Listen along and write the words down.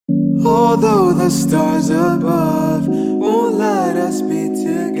Although the stars above won't let us be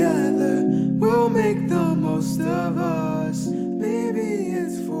together, we'll make the most of us. Maybe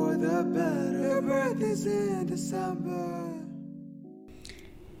it's for the better. Your birth is in December.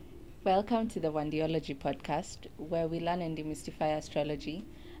 Welcome to the Wandiology podcast, where we learn and demystify astrology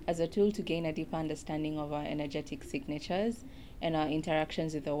as a tool to gain a deeper understanding of our energetic signatures and our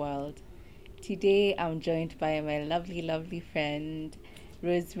interactions with the world. Today, I'm joined by my lovely, lovely friend,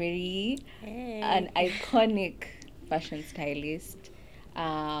 Rosemary, an iconic fashion stylist,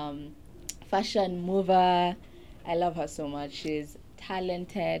 fashion mover. I love her so much. She's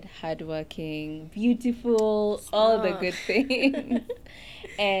talented, hardworking, beautiful, all the good things.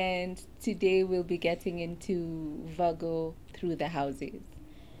 And today we'll be getting into Virgo through the houses.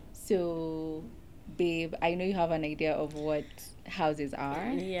 So, babe, I know you have an idea of what houses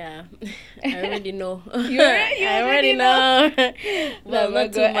are. Yeah, I already know. I already know. Well,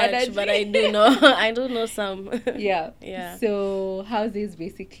 not Virgo too much, energy. but I do know. I do know some. Yeah. Yeah. So houses,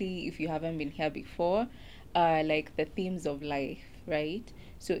 basically, if you haven't been here before, are like the themes of life, right?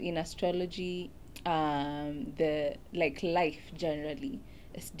 So in astrology, the like life generally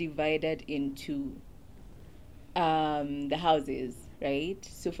is divided into the houses, right?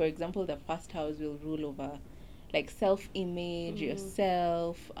 So for example, the first house will rule over like self-image,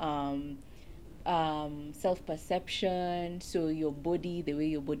 yourself, self-perception, so your body, the way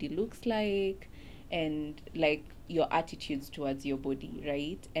your body looks like, and like your attitudes towards your body,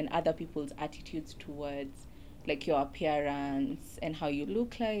 right? And other people's attitudes towards like your appearance and how you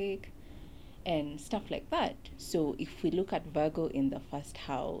look like and stuff like that. So if we look at Virgo in the first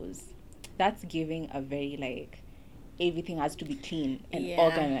house, that's giving a very like everything has to be clean and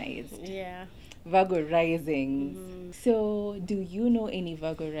organized. Yeah. Virgo risings. So, do you know any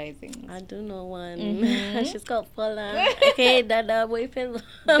Virgo risings? I do know one. She's called Paula. Okay, Dada boy fellow.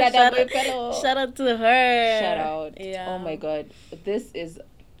 Dada boy fellow. Shout out to her. Shout out. Yeah. Oh my God. This is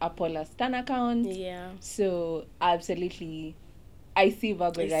a Paula Stan account. Yeah. So, absolutely, I see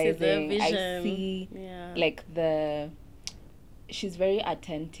Virgo rising. I see like she's very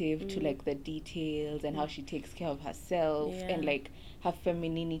attentive to like the details and how she takes care of herself and like her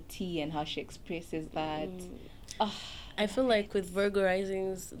femininity and how she expresses that. I feel like with Virgo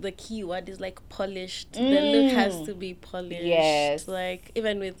risings, the key word is like polished. The look has to be polished. Yes. Like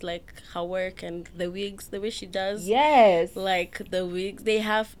even with like her work and the wigs, the way she does. Yes. Like the wigs, they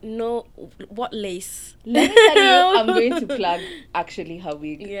have no what lace. Let me tell you, I'm going to plug actually her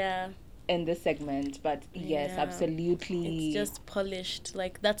wig. Yeah. In this segment, but yes, absolutely. It's just polished.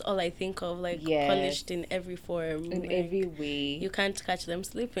 Like that's all I think of. Like polished in every form, in like, every way. You can't catch them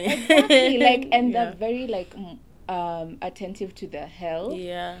sleeping. Exactly. Like, and they're very like attentive to the health.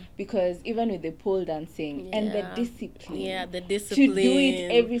 Yeah. Because even with the pole dancing and the discipline. Yeah, the discipline. To do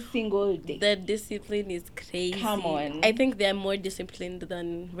it every single day. The discipline is crazy. Come on. I think they're more disciplined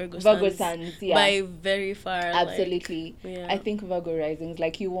than Virgo suns, yeah. By very far. Absolutely. Like, yeah. I think Virgo risings,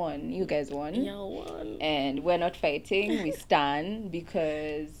 like you won. You guys won. Yeah, won. And we're not fighting. We stand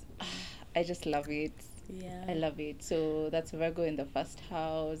because I just love it. Yeah. I love it. So that's Virgo in the first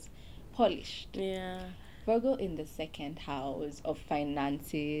house. Polished. Yeah. Virgo in the second house of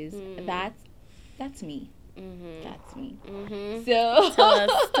finances. That's me. That's me. So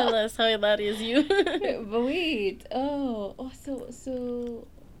tell us how that is you. But wait, so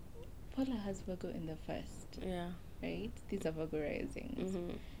Paula has Virgo in the first. Yeah. Right? These are Virgo risings.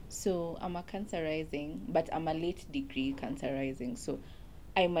 So I'm a Cancer rising, but I'm a late degree Cancer rising. So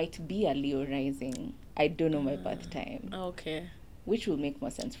I might be a Leo rising. I don't know my birth time. Okay. Which will make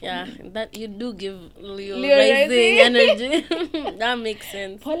more sense for me. Yeah, that you do give Leo rising energy. That makes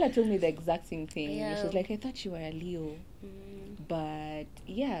sense. Paula told me the exact same thing. Yeah. She's like, I thought you were a Leo. But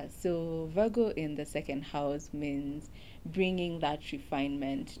yeah, so Virgo in the second house means bringing that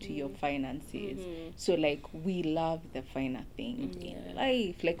refinement to your finances. So like we love the finer things in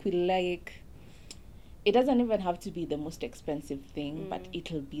life. Like we like, it doesn't even have to be the most expensive thing, but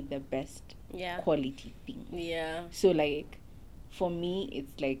it'll be the best quality thing. Yeah. So like, for me,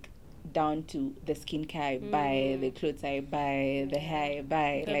 it's like down to the skincare I buy, the clothes I buy, the hair I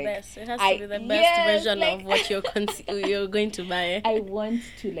buy. The like best. It has to be the best version like, of what you're going to buy. I want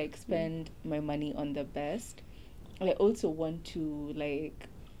to like spend my money on the best. I also want to like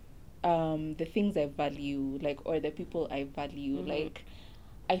the things I value, like, or the people I value. Like,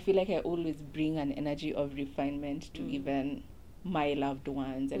 I feel like I always bring an energy of refinement to even my loved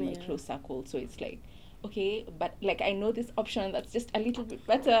ones and my close circle. So it's like, okay, but like I know this option that's just a little bit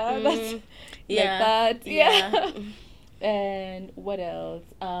better. That's like that. Yeah. And what else?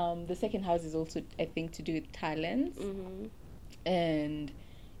 The second house is also, I think, to do with talents. And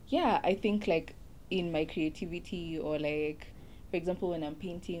yeah, I think like in my creativity, or like, for example, when I'm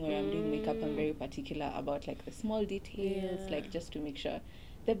painting or I'm doing makeup, I'm very particular about like the small details, Yeah. like just to make sure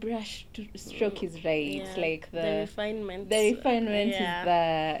the brush stroke is right, Yeah. like the refinement. the refinement Yeah. is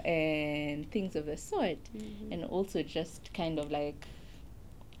there, and things of the sort. Mhm. And also just kind of like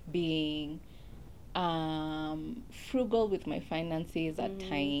being frugal with my finances at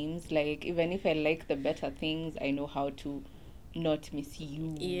times. Like, even if I like the better things, I know how to not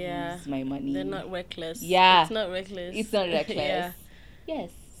misuse Yeah. my money. They're not reckless. Yeah. It's not reckless. It's not reckless. Yeah.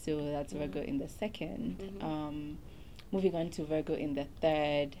 Yes. So that's Virgo in the second. Mhm. Moving on to Virgo in the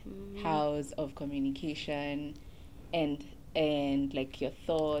third house of communication, and like your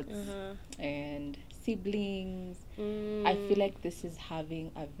thoughts and siblings. I feel like this is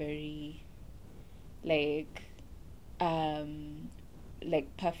having a very like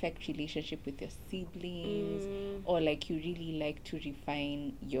perfect relationship with your siblings, or like you really like to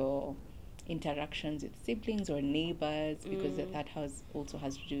refine your interactions with siblings or neighbors, because the third house also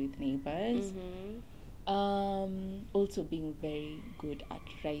has to do with neighbors. Also being very good at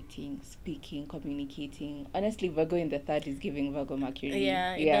writing, speaking, communicating. Honestly, Virgo in the third is giving Virgo Mercury.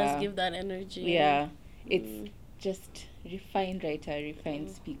 Yeah, it does give that energy. Yeah, it's just refined writer, refined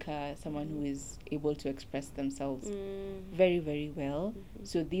speaker, someone who is able to express themselves very, very well.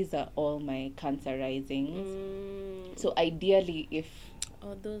 So these are all my Cancer risings. So ideally, if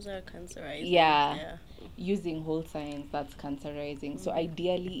those are Cancer risings. Yeah. Using whole signs, that's Cancer rising. So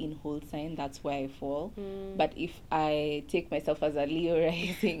ideally in whole sign, that's where I fall. But if I take myself as a Leo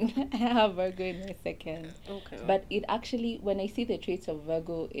rising, I have Virgo in my second. Okay. But it actually, when I see the traits of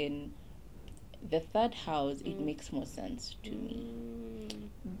Virgo in the third house, it makes more sense to me.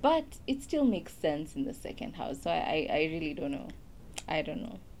 But it still makes sense in the second house. So I really don't know. I don't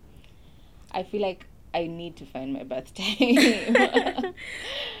know. I feel like I need to find my birth time.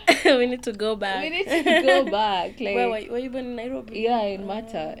 We need to go back. We need to go back. Like, were you born in Nairobi? Yeah, in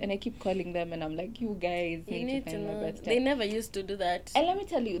Mata. And I keep calling them and I'm like, you guys need to find my birth time. They never used to do that. And let me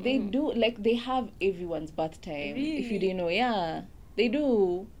tell you, they do, like, they have everyone's birth time. Really? If you didn't know, yeah. They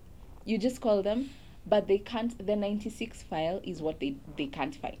do. You just call them, but they can't, the 96 file is what they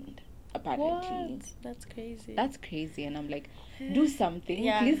can't find, apparently. What? That's crazy. That's crazy. And I'm like, do something.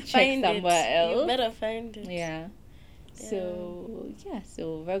 Yeah, Please check somewhere else. You better find it. Yeah. So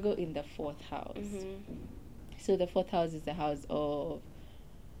Virgo in the fourth house. So the fourth house is the house of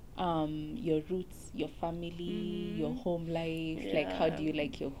your roots, your family, your home life. Like, how do you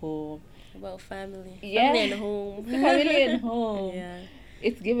like your home? About family. Yeah. Family and home. Family and home. Yeah.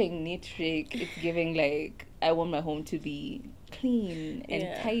 It's giving neat trick. It's giving like, I want my home to be clean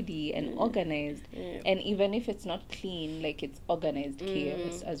and tidy and organized. And even if it's not clean, like, it's organized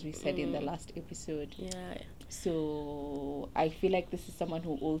chaos, as we said in the last episode. Yeah. So I feel like this is someone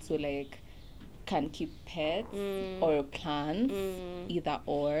who also like can keep pets or plants, either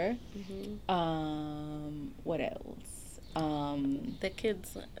or. What else? The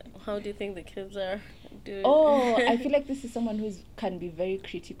kids. How do you think the kids are doing? Oh, I feel like this is someone who can be very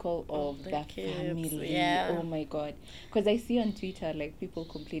critical of the their kids, family. yeah. Oh my god, because I see on Twitter like people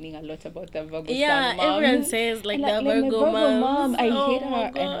complaining a lot about the Virgo Yeah, sun moms. everyone says like And, the my Virgo mom, moms. I Oh hate my her,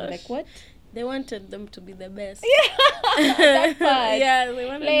 and I'm gosh. like, what? They wanted them to be the best. Yeah, that part. Yeah, they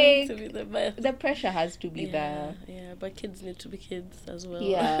wanted Like, them to be the best. The pressure has to be there. Yeah, but kids need to be kids as well.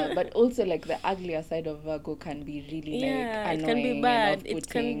 Yeah, but also like the uglier side of Virgo can be really like it annoying. can be bad. And It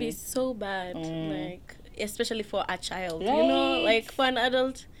can be so bad. Like, especially for a child. Right. You know, like for an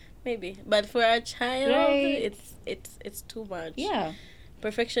adult maybe, but for a child, Right. it's too much. Yeah.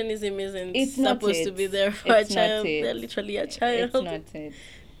 Perfectionism isn't It's not supposed to it. be there for It's a not child. it. They're literally a child. It's not it.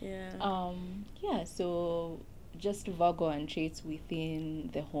 Yeah. Yeah, so just Virgo and traits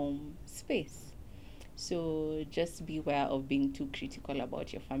within the home space. So just beware of being too critical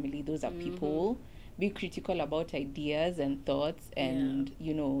about your family. Those are people. Be critical about ideas and thoughts and,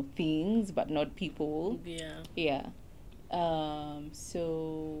 you know, things, but not people. Yeah. Yeah.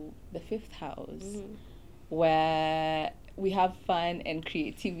 So the fifth house, where we have fun and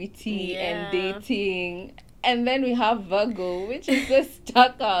creativity and dating. And then we have Virgo, which is just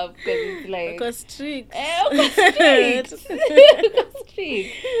stuck up because it's like... Because strict.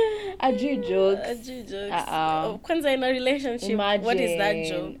 Strict. A Jew jokes. A Jew jokes. Kwanza in a relationship, what is that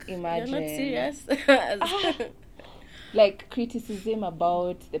joke? Imagine. You're not serious? Like criticism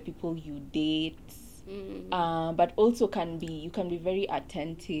about the people you date. But also you can be very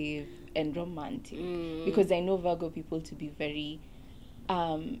attentive and romantic. Because I know Virgo people to be very...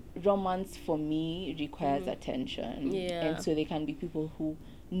 romance for me requires attention, and so they can be people who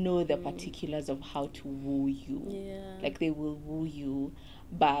know the particulars of how to woo you. Like they will woo you,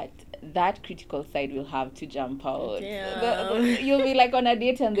 but that critical side will have to jump out. Yeah. You'll be like on a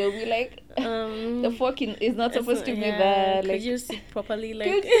date and they'll be like, the fork is not supposed to be there. Like, could you sit properly?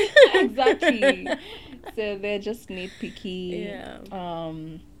 Like, exactly. So they're just nitpicky. Yeah.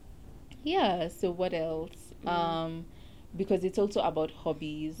 Yeah. So what else? Because it's also about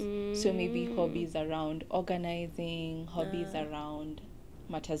hobbies. So maybe hobbies around organizing, hobbies around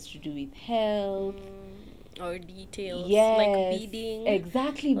matters to do with health. Or details. Yes. Like beading.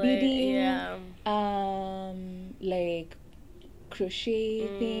 Exactly, beading. Yeah. Like crochet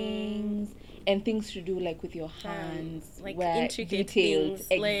things and things to do like with your hands, like where intricate detailed. things,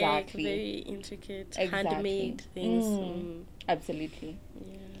 Exactly. like very intricate, Exactly. handmade things. Absolutely.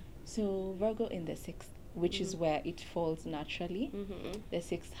 Yeah. So Virgo in the 6th, which is where it falls naturally. The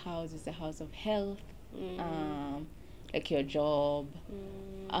 6th house is the house of health, like your job,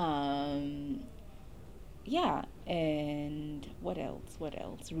 yeah, and what else,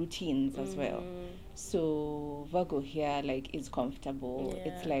 routines as well. So Virgo here like is comfortable.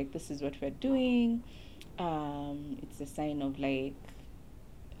 It's like, this is what we're doing. It's a sign of like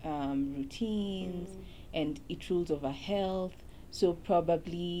routines, and it rules over health. So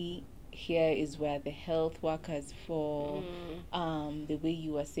probably here is where the health workers for the way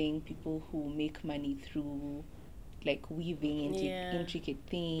you were saying, people who make money through like weaving intricate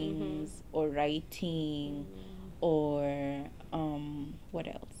things, or writing, or what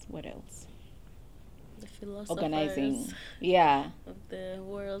else, The philosophers organizing, yeah, of the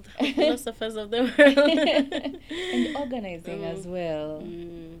world, philosophers of the world, and organizing as well.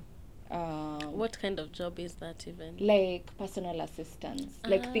 What kind of job is that even? Like personal assistants.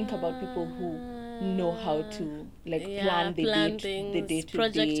 Like, think about people who know how to like plan the day to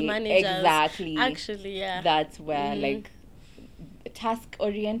project day. managers. Exactly. Actually, yeah. That's where like task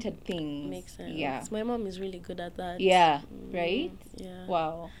oriented things. Makes sense. Yeah. My mom is really good at that. Yeah. Right? Yeah.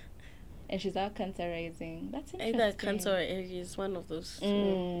 Wow. And she's our Cancer rising. That's interesting. Either Cancer or Aries, one of those two.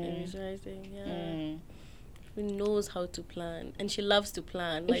 Aries rising, yeah. Who knows how to plan, and she loves to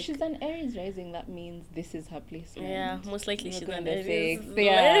plan. If she's an Aries rising, that means this is her placement. Yeah, most likely she's an Aries.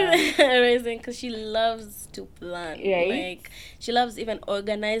 Yeah, rising, because she loves to plan. Right? Like, she loves even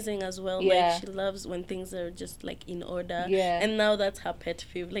organizing as well. Yeah. Like, she loves when things are just like in order. Yeah. And now that's her pet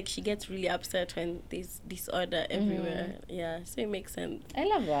peeve. Like, she gets really upset when there's disorder everywhere. Yeah, so it makes sense. I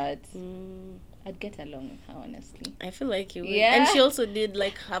love that. I'd get along with her, honestly. I feel like you would. Yeah. And she also did,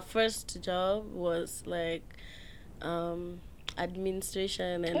 like, her first job was like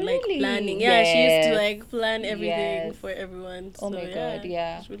administration and like planning. Yeah, she used to like plan everything for everyone. Oh my god,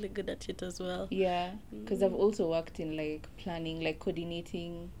 yeah. She's really good at it as well. Yeah, because I've also worked in like planning, like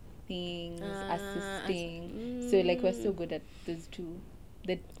coordinating things, assisting. So like we're so good at those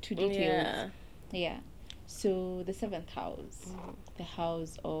the two details. Yeah. So the 7th house, the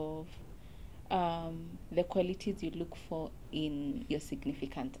house of the qualities you look for in your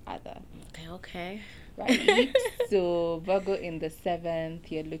significant other. Okay. Right? So Virgo in the 7th,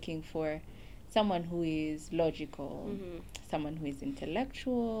 you're looking for someone who is logical, someone who is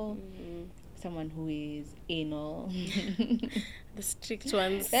intellectual, someone who is anal. The strict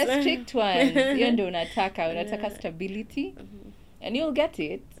ones. The strict ones. You're unataka stability, and you'll get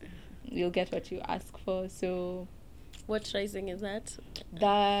it. You'll get what you ask for. So what rising is that?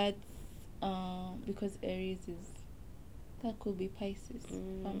 That's because Aries that could be Pisces,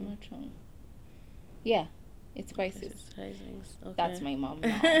 if I'm not wrong. Yeah, it's Pisces. Risings. Okay. That's my mom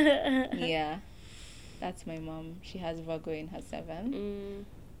now. Yeah, that's my mom. She has Virgo in her 7th.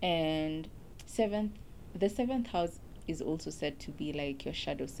 And the 7th house is also said to be like your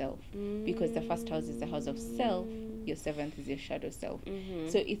shadow self, because the 1st house is the house of self, your 7th is your shadow self.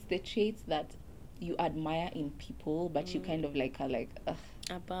 So it's the traits that you admire in people, but you kind of like are like, ugh.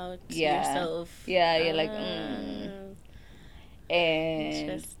 About yourself. Yeah, you're like, And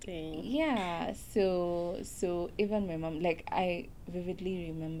interesting. Yeah, so even my mom, like, I vividly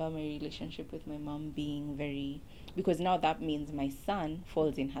remember my relationship with my mom being very, because now that means my son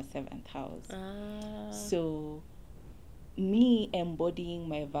falls in her 7th house. So me embodying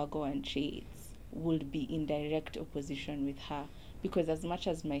my Virgo and traits would be in direct opposition with her, because as much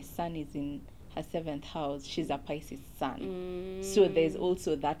as my son is in her 7th house, she's a Pisces sun. So there's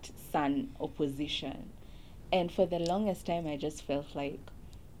also that sun opposition. And for the longest time, I just felt like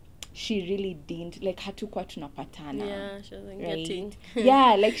she really didn't, like, hatukuwa tunapatana. Yeah, she wasn't right? getting.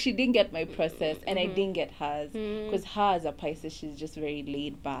 Yeah, like, she didn't get my process, and I didn't get hers. Because her as a Pisces, she's just very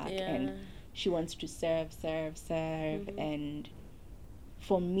laid back, and she wants to serve. And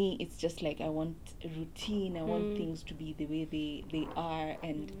for me, it's just like, I want routine, I want things to be the way they are.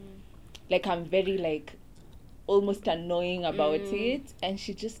 And like, I'm very like, almost annoying about it, and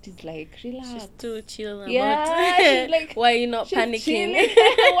she just is like, relax. She's too chill about Yeah, it. she's like, why are you not she's panicking? chilling.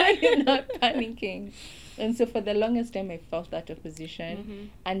 Why are you not panicking? And so for the longest time, I felt that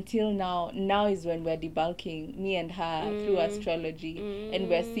opposition until now. Now is when we're debulking, me and her, through astrology, and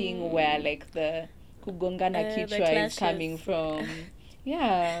we're seeing where like the kugongana The kichwa is clashes. coming from.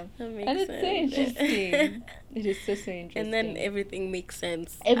 Yeah, That makes and it's so sense. interesting. It is so interesting. And then everything makes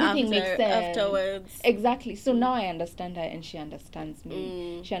sense. Everything makes sense afterwards. Exactly. So now I understand her, and she understands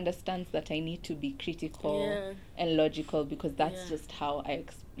me. She understands that I need to be critical and logical, because that's just how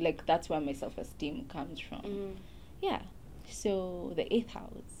like that's where my self-esteem comes from. Yeah. So the 8th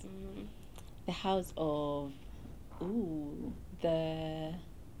house, the house of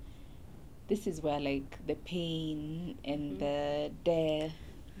this is where like the pain and the death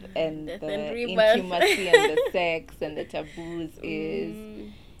and Death the and rebirth. intimacy and the sex and the taboos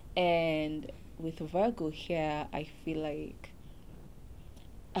is. And with Virgo here, I feel like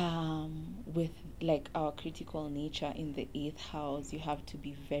with like our critical nature in the 8th house, you have to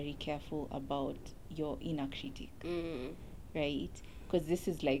be very careful about your inner critic, right? Because this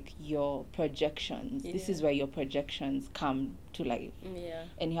is like your projections. This is where your projections come to life. Yeah.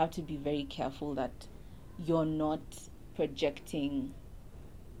 And you have to be very careful that you're not projecting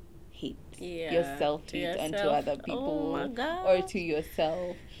hate, your self-hate onto other people or to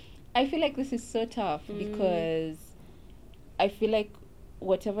yourself. I feel like this is so tough because I feel like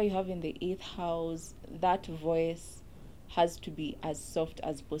whatever you have in the 8th house, that voice has to be as soft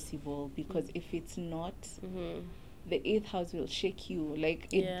as possible, because if it's not, the 8th house will shake you. Like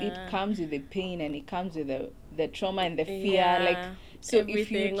it comes with the pain, and it comes with the trauma and the fear. Like, so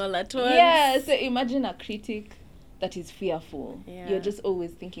everything if you all at once. Yeah, so imagine a critic that is fearful. You're just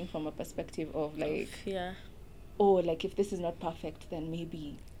always thinking from a perspective of like, oh, like if this is not perfect, then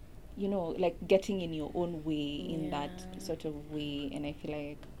maybe, you know, like getting in your own way in that sort of way. And I feel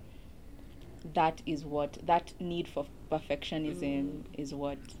like that is what, that need for perfectionism is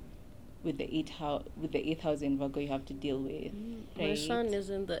what with the 8th house in Virgo you have to deal with. Right? My son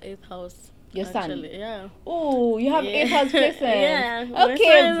is in the 8th house. Your actually, son? Yeah. Oh, you have 8th house presence.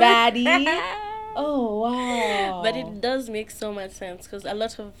 Okay, baddie. Oh, wow. But it does make so much sense, because a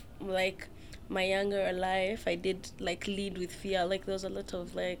lot of like my younger life, I did like lead with fear. Like there was a lot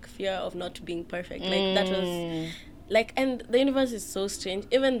of like fear of not being perfect. Like that was like, and the universe is so strange.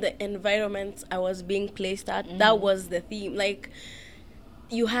 Even the environments I was being placed at, that was the theme. Like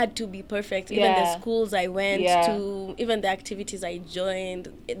you had to be perfect. Even the schools I went to, even the activities I joined,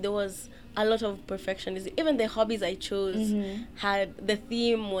 there was a lot of perfectionism. Even the hobbies I chose had, the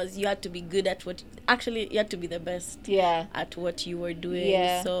theme was you had to be good at what, actually you had to be the best at what you were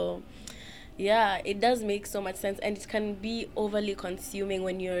doing. So yeah, it does make so much sense, and it can be overly consuming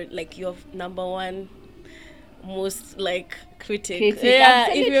when you're like your number one most like critic.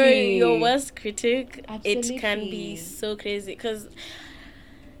 Absolutely. If you're your worst critic, Absolutely. it can be so crazy, because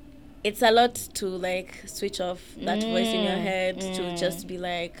it's a lot to like switch off that voice in your head to just be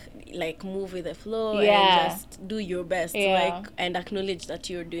like move with the flow and just do your best, like, and acknowledge that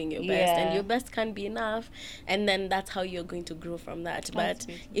you're doing your best, and your best can be enough, and then that's how you're going to grow from that. But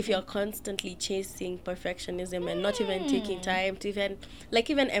if you're constantly chasing perfectionism and not even taking time to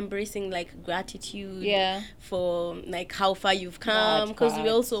even embracing like gratitude for like how far you've come, because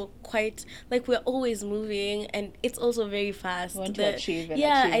we're also quite like, we're always moving, and it's also very fast. Want to achieve and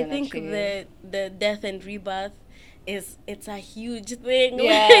I think the death and rebirth it's a huge thing.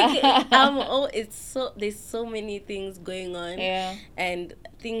 There's so many things going on, and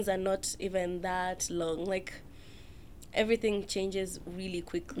things are not even that long. Like everything changes really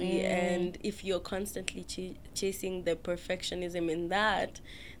quickly, and if you're constantly chasing the perfectionism in that,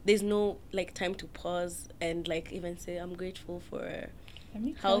 there's no like time to pause and like even say I'm grateful for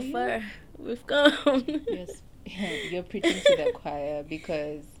how far we've come. Yes, you're preaching to the choir,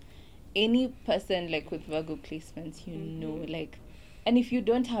 because any person like with Virgo placements, you know, like, and if you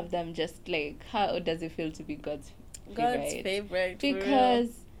don't have them, just like, how does it feel to be God's favorite? Because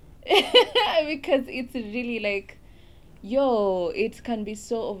because it's really like, it can be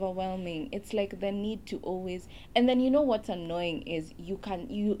so overwhelming. It's like the need to always, and then you know what's annoying is you're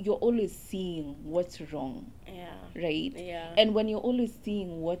always seeing what's wrong. Right? And when you're always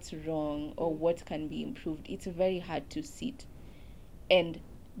seeing what's wrong or what can be improved, it's very hard to sit and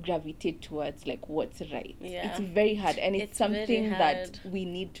gravitate towards like what's right. It's very hard, and it's something that we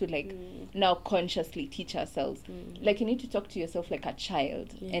need to like now consciously teach ourselves. Like you need to talk to yourself like a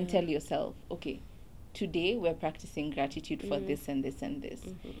child and tell yourself, okay, today we're practicing gratitude for this and this and this.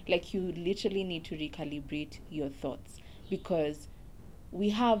 Like you literally need to recalibrate your thoughts, because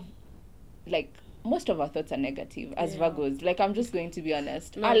we have like most of our thoughts are negative as Yeah. Virgos. Like, I'm just going to be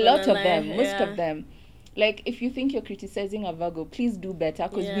honest. Not A lot gonna of them, lie, most yeah. of them. Like, if you think you're criticizing a Virgo, please do better,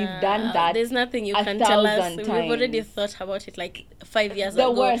 because we've Yeah, done that. There's nothing you a can tell us. thousand We've already times. thought about it like 5 years The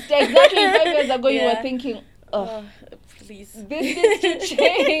ago. worst. Exactly. 5 years ago, you were Yeah. thinking, oh, Oh, please. this needs to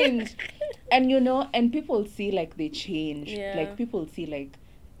change. And and people see like they change. Yeah. Like, people see like,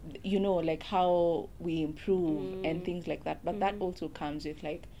 like how we improve and things like that. But that also comes with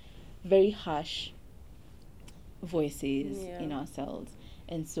like very harsh voices in ourselves.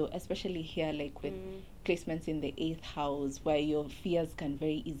 And so, especially here, like with placements in the 8th house, where your fears can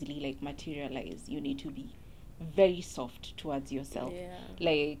very easily like materialize, you need to be very soft towards yourself. Yeah.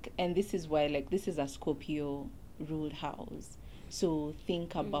 Like, and this is why, like, this is a Scorpio ruled house. So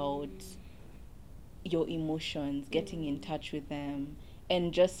think about your emotions, getting in touch with them,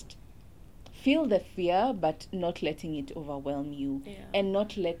 and just feel the fear, but not letting it overwhelm you. Yeah. And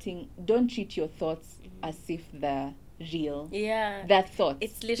don't treat your thoughts as if they're real. Yeah. They're thoughts.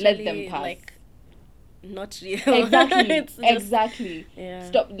 It's Let literally them pass. like not real. Exactly. It's just- Exactly. Yeah.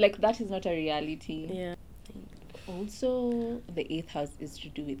 Stop. Like, that is not a reality. Yeah. Also, the 8th house is to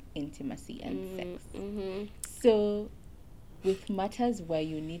do with intimacy and sex. Mm-hmm. So, with matters where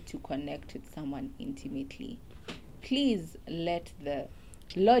you need to connect with someone intimately, please let the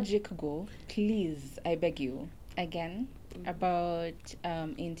logic go. Please, I beg you. Again, about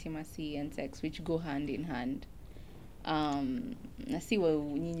intimacy and sex, which go hand in hand. See what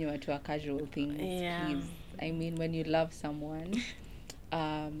nyinyi watu wa casual things. Yeah. Please. I mean, when you love someone,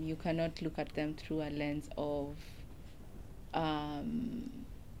 you cannot look at them through a lens of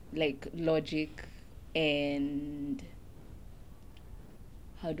like logic and,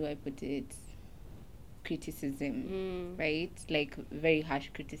 how do I put it, criticism, right? Like, very harsh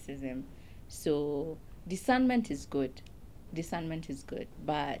criticism. So discernment is good,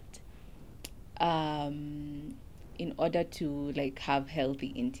 but in order to like have healthy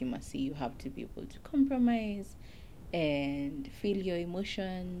intimacy, you have to be able to compromise and feel your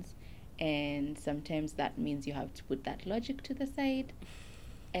emotions, and sometimes that means you have to put that logic to the side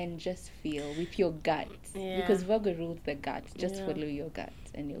and just feel with your gut. Yeah. Because Virgo rules the gut. Just Yeah. follow your gut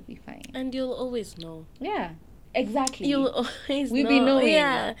and you'll be fine. And you'll always know. Yeah, exactly. You'll always We know. be knowing.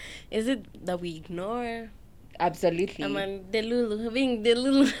 Yeah. Is it that we ignore? Absolutely. I mean, Delulu, being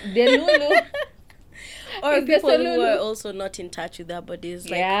Delulu. Delulu. Or Is people there who Delulu? are also not in touch with their bodies.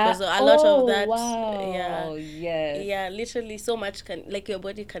 Like, Yeah. because a lot of that. Wow. Yeah. Yes. Yeah, literally so much like your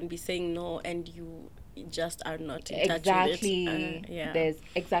body can be saying no and you just are not in touch with Exactly. it. Yeah. There's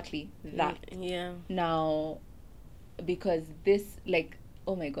exactly that. Yeah. Now, because this, like,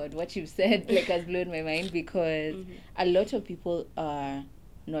 oh my God, what you've said, like, has blown my mind, because a lot of people are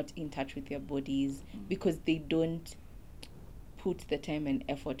not in touch with their bodies because they don't put the time and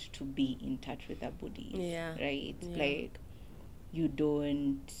effort to be in touch with their bodies. Yeah. Right? Yeah. Like, you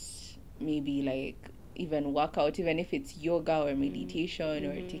don't maybe like even work out, even if it's yoga or meditation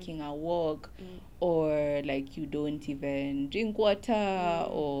or taking a walk, or like you don't even drink water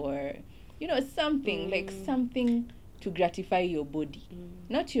or something like something to gratify your body,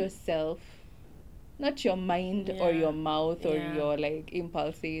 not yourself, not your mind or your mouth or Yeah. your like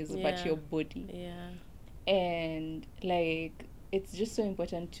impulses, but Yeah. your body. Yeah. And like, it's just so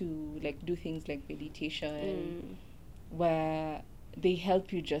important to like do things like meditation where they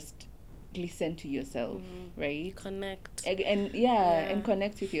help you just listen to yourself, right? Connect. And and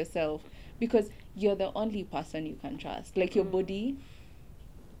connect with yourself, because you're the only person you can trust. Like, your body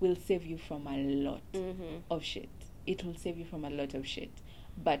will save you from a lot of shit. It will save you from a lot of shit.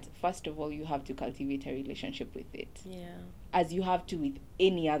 But first of all, you have to cultivate a relationship with it. Yeah. As you have to with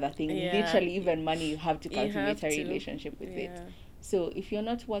any other thing. Yeah. Literally, even money, you have to You cultivate have a to. relationship with it. Yeah. So if you're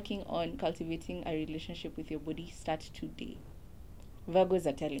not working on cultivating a relationship with your body, start today. Virgos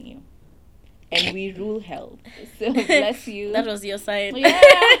are telling you. And we rule health. So bless you. That was your sign. Yeah.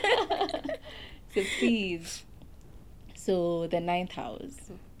 So please. So the 9th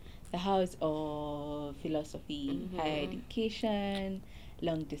house. The house of philosophy, higher education,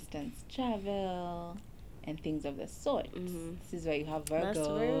 long distance travel, and things of the sort. This is where you have Virgo. That's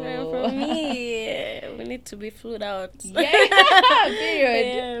very well for me. We need to be flued out. Yeah.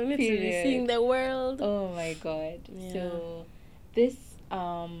 Period. Yeah, we need to be Period. seeing the world. Oh my God. Yeah. So this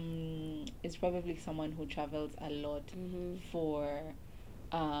is probably someone who travels a lot for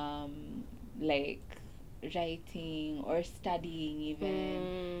like writing or studying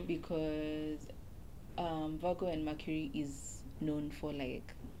even, because Virgo and Mercury is known for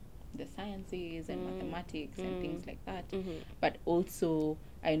like the sciences and mathematics and things like that. But also,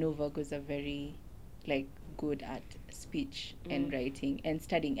 I know Virgos are very like good at speech and writing and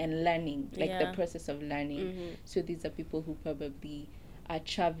studying and learning, like the Yeah. process of learning. So these are people who probably are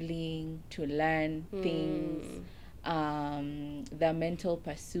traveling to learn things. Their mental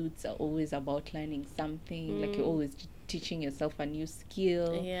pursuits are always about learning something. Like you're always teaching yourself a new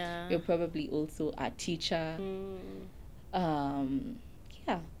skill. Yeah. You're probably also a teacher.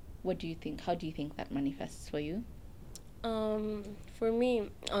 Yeah. What do you think? How do you think that manifests for you? For me,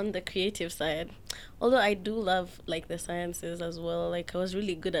 on the creative side, although I do love like the sciences as well, like I was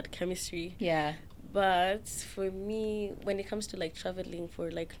really good at chemistry. Yeah. But for me, when it comes to like traveling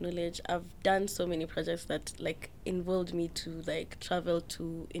for like knowledge, I've done so many projects that like involved me to like travel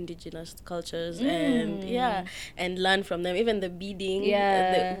to indigenous cultures and and learn from them. Even the beading,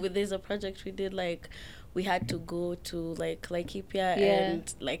 there's a project we did, like we had to go to like Laikipia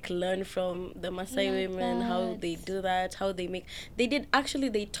and like learn from the Maasai women how they do that, how they make. They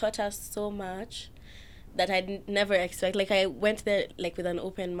taught us so much that I'd never expect. Like I went there like with an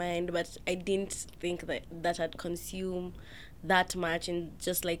open mind, but I didn't think that I'd consume that much in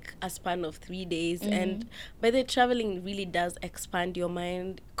just like a span of 3 days. And by the traveling really does expand your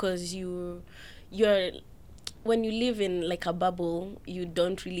mind, because you're when you live in like a bubble, you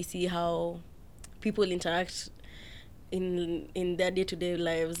don't really see how people interact in their day-to-day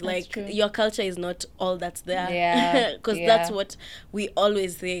lives. That's like true. Your culture is not all that's there, because that's what we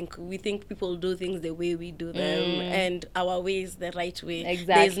always think. We think people do things the way we do them, and our way is the right way.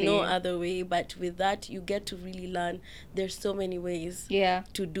 Exactly. There's no other way. But with that, you get to really learn there's so many ways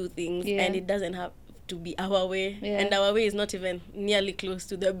to do things, and it doesn't have to be our way, and our way is not even nearly close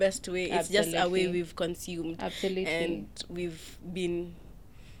to the best way. It's just a way we've consumed, and we've been,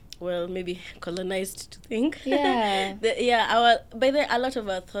 well, maybe colonized to think. By the a lot of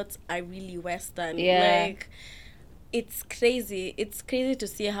our thoughts are really Western. Like it's crazy to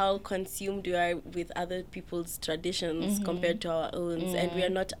see how consumed we are with other people's traditions compared to our own, and we are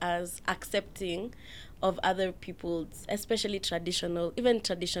not as accepting of other people's, especially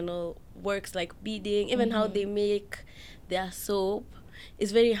traditional works like beading, even how they make their soap.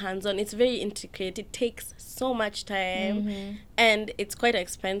 It's very hands-on. It's very intricate. It takes so much time, and it's quite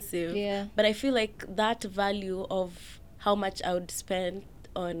expensive. But I feel like that value of how much I would spend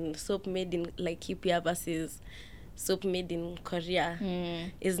on soap made in Laikipia versus soap made in Korea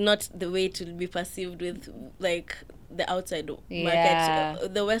is not the way to be perceived with like the outside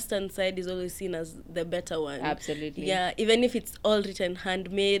market. The Western side is always seen as the better one. Absolutely. Yeah, even if it's all written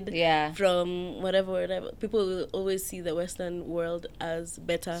handmade from whatever, people will always see the Western world as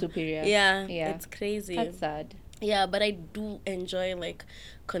better. Superior. Yeah. It's crazy. That's sad. Yeah, but I do enjoy like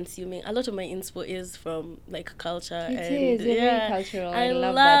consuming. A lot of my inspo is from like culture. You're very cultural. I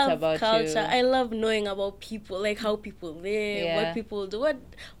love that about culture. I love knowing about people, like how people live, what people do,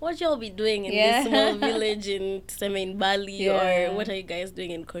 what y'all be doing in this small village in Bali, or what are you guys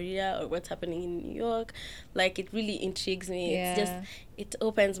doing in Korea, or what's happening in New York. Like it really intrigues me. It's just, it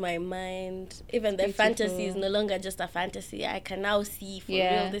opens my mind. Even the fantasy is no longer just a fantasy. I can now see for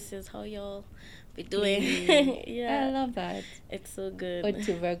real, this is how y'all be doing. I love that. It's so good. Ode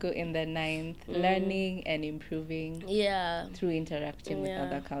to Virgo in the 9th, learning and improving through interacting with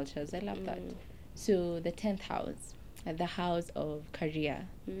other cultures. I love that. So the 10th house, the house of career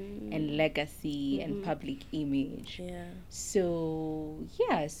and legacy and public image. So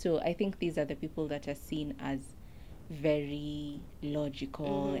I think these are the people that are seen as very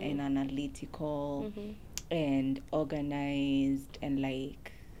logical and analytical and organized and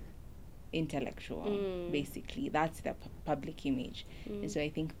like intellectual. Basically that's the public image. And so I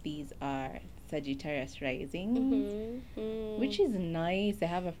think these are Sagittarius rising, which is nice. I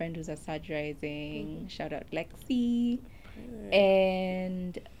have a friend who's a Sag rising. Shout out Lexi.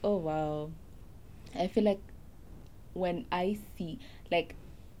 And oh wow, I feel like when I see, like,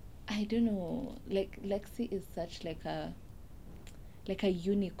 I don't know, like Lexi is such like a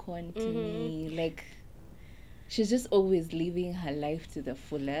unicorn to me. Like she's just always living her life to the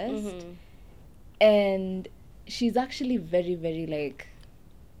fullest. And she's actually very, very like,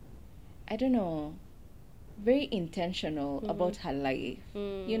 I don't know, very intentional about her life,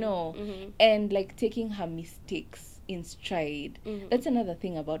 you know, and like taking her mistakes in stride. That's another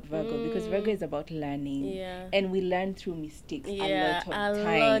thing about Virgo, because Virgo is about learning, and we learn through mistakes a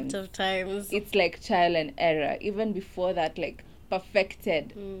lot of times. It's like trial and error. Even before that, like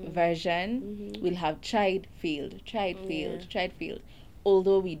perfected version, we'll have tried, failed,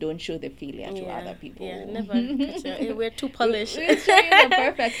 although we don't show the failure to other people. Never. We're too polished. We'll show you the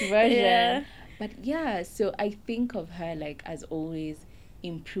perfect version. But so I think of her like as always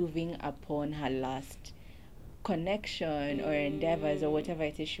improving upon her last connection or endeavors or whatever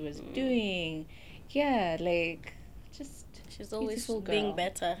it is she was doing. yeah, like just She's always beautiful being girl.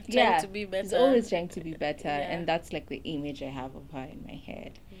 better, trying Yeah, to be better. she's always trying to be better, Yeah. and that's like the image I have of her in my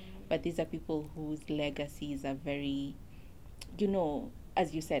head. But these are people whose legacies are very,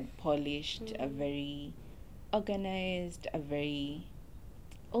 as you said, polished, are very organized, are very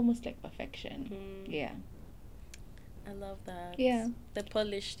almost like perfection. Yeah. I love that. Yeah. The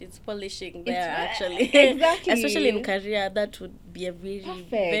polished, it's polishing It's there actually. exactly. Especially in career, that would be a really Perfect.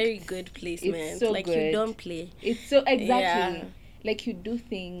 very good placement. It's so like good. You don't play. It's so exactly. Yeah. Like you do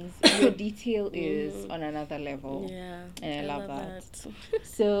things, your detail is on another level. Yeah. And I love that.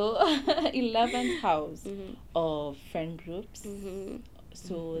 So 11th house of friend groups.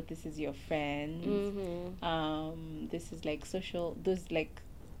 So this is your friends. This is like social, those like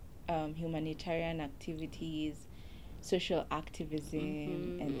humanitarian activities, social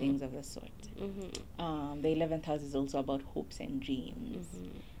activism, and things of the sort. The 11th house is also about hopes and dreams.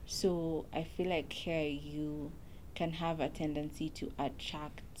 So I feel like here you can have a tendency to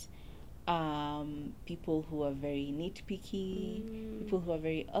attract people who are very nitpicky, people who are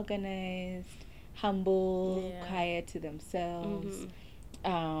very organized, humble, quiet to themselves,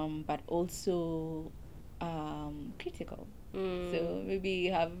 but also critical. So maybe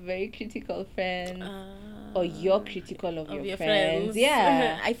you have very critical friends, or you're critical of your friends.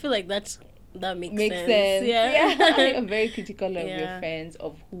 Yeah, I feel like that makes sense. Yeah. You're very critical of your Yeah. friends,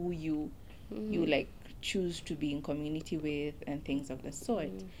 of who you like choose to be in community with, and things of the sort.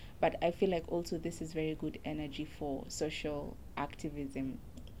 But I feel like also this is very good energy for social activism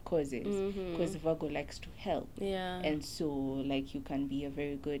causes, because Virgo likes to help. Yeah. And so like you can be a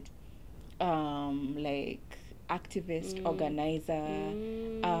very good like activist, organizer,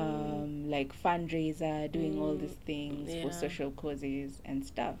 like fundraiser, doing all these things for social causes and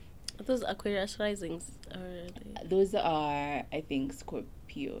stuff. Are those Aquarius risings? Those are, I think,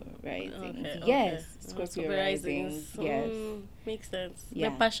 Scorpio risings. Okay, Yes, okay. Scorpio risings. Yes. Makes sense. Yeah.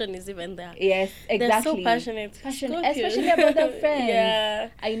 The passion is even there. Yes, exactly. They're so passionate. Scorpio. Especially about their friends. Yeah.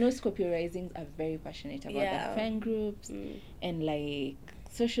 I know Scorpio risings are very passionate about their friend groups and like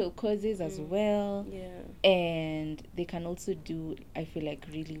social causes as well. Yeah. And they can also do, I feel like,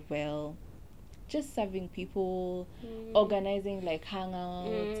 really well just serving people, organizing like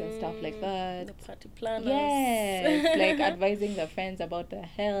hangouts and stuff like that. The party planners. Yes, like advising their friends about their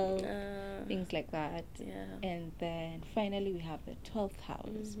health, things like that. Yeah. And then finally we have the 12th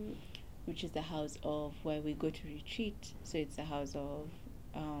house, which is the house of where we go to retreat. So it's a house of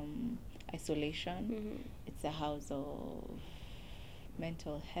isolation. It's a house of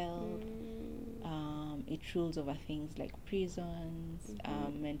mental health. It rules over things like prisons,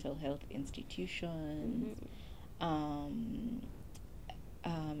 mental health institutions.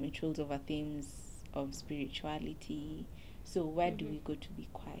 It rules over themes of spirituality. So where do we go to be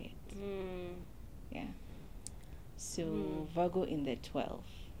quiet? Yeah. So Virgo in the 12th.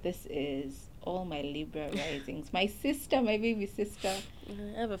 This is all my Libra risings. My sister, my baby sister.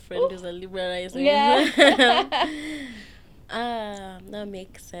 I have a friend who's a Libra rising. Yeah. That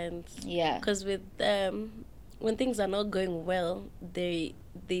makes sense. Yeah. Because with when things are not going well, they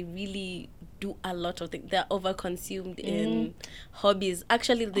really do a lot of things. They're overconsumed in hobbies.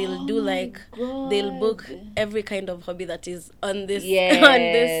 Actually, they'll they'll book every kind of hobby that is on this on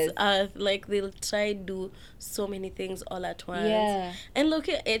this earth. Like they'll try do so many things all at once. Yeah. And look,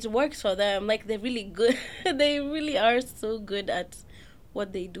 it works for them. Like they're really good. They really are so good at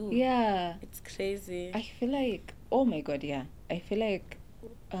what they do. Yeah. It's crazy. I feel like, oh my God, yeah. I feel like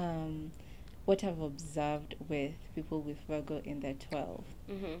what I've observed with people with Virgo in their 12th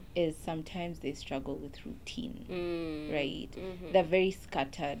is sometimes they struggle with routine, right? They're very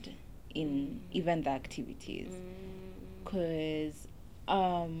scattered in even the activities. Because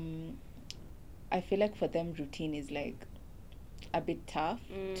I feel like for them routine is like a bit tough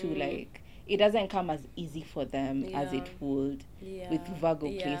to like, it doesn't come as easy for them as it would with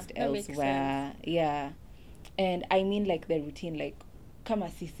Virgo placed elsewhere. Yeah. And I mean like the routine, like come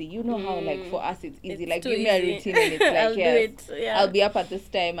as Sisi, you know how like for us it's easy, like give me a routine and it's like I'll do it. I'll be up at this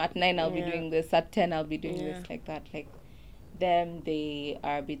time, at 9 I'll be doing this, at 10 I'll be doing this, like that. Like them, they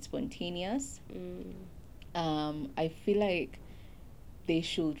are a bit spontaneous. I feel like they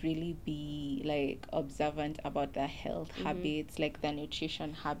should really be like observant about their health habits, like their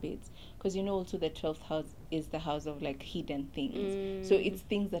nutrition habits, because also the 12th house is the house of like hidden things. So it's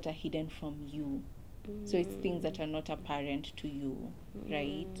things that are hidden from you. So it's things that are not apparent to you,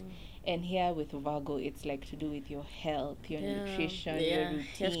 right? And here with Virgo, it's like to do with your health, your nutrition, your routine.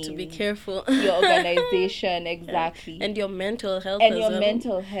 You have to be careful. Your organization, exactly. And your mental health and as your well.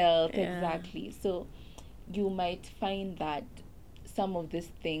 mental health, exactly. So you might find that some of these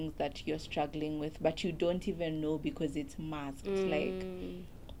things that you're struggling with, but you don't even know because it's masked. Like,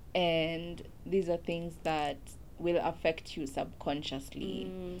 and these are things that will affect you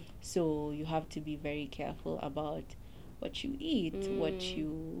subconsciously. So you have to be very careful about what you eat, what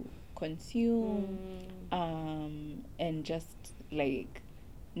you consume, and just like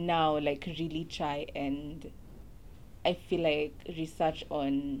now, like really try and I feel like research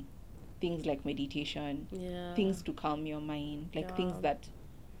on things like meditation, Yeah. things to calm your mind, like Yeah. things that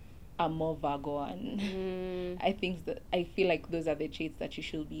are more Virgo, and I feel like those are the traits that you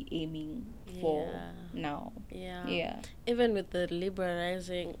should be aiming for Yeah. now. Yeah. Yeah. Even with the Libra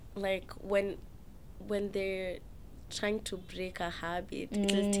rising, like when they're trying to break a habit,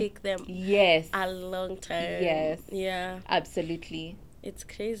 it'll take them Yes. a long time. Yes. Yeah. Absolutely. It's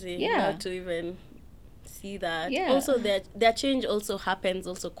crazy Yeah. not to even see that. Yeah. Also, their change also happens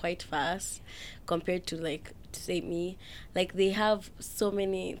also quite fast compared to like say me. Like they have so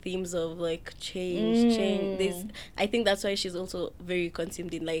many themes of like change. I think that's why she's also very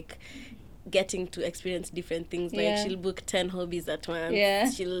consumed in like getting to experience different things. Like Yeah. she'll book 10 hobbies at once. Yeah.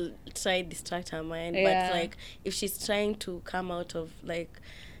 She'll try distract her mind. Yeah. But like if she's trying to come out of like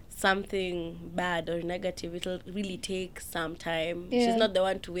something bad or negative, it'll really take some time. Yeah. She's not the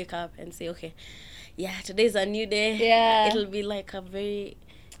one to wake up and say, okay, yeah, today's a new day. Yeah. It'll be like a very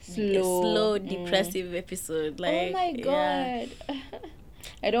Slow, depressive episode. Like, oh my yeah. god.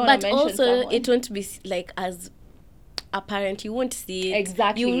 I don't want But to mention also, someone. it won't be like as apparent. You won't see it.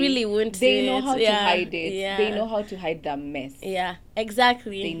 Exactly. You really won't see They it. know how to hide it. Yeah. They know how to hide the mess. Yeah,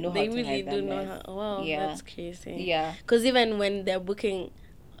 exactly. They know how to really hide the do know mess. how. Wow, Yeah. that's crazy. Yeah. Because even when they're booking,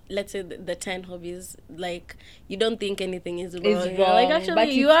 let's say the 10 hobbies, like you don't think anything is wrong. It's You're like wrong, actually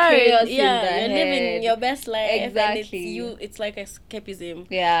but you it's are. chaos in Yeah, the you're living head. your best life. Exactly. And it's like escapism.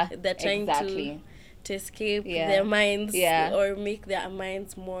 Yeah. They're trying exactly. to escape Yeah. their minds, Yeah. or make their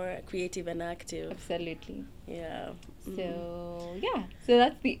minds more creative and active. Absolutely. Yeah. So yeah. So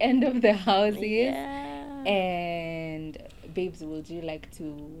that's the end of the houses. Yeah. And babes, would you like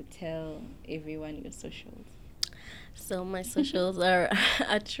to tell everyone your socials? So my socials are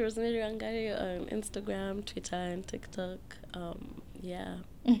at Rosemary Rangari on Instagram, Twitter, and TikTok. Yeah,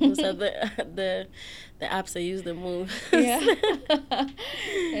 those are the apps I use the most. Yeah.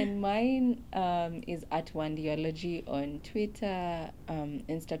 And mine is at Wandiology on Twitter,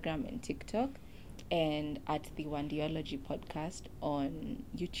 Instagram, and TikTok, and at the Wandiology podcast on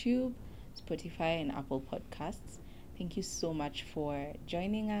YouTube, Spotify, and Apple Podcasts. Thank you so much for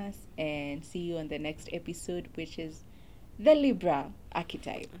joining us, and see you on the next episode, which is the Libra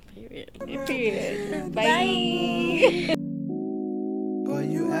archetype. Period. Period. Bye. But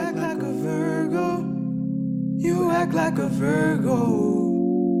you act like a Virgo. You act like a Virgo.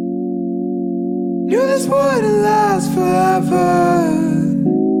 Knew this wouldn't last forever.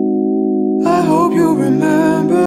 I hope you remember.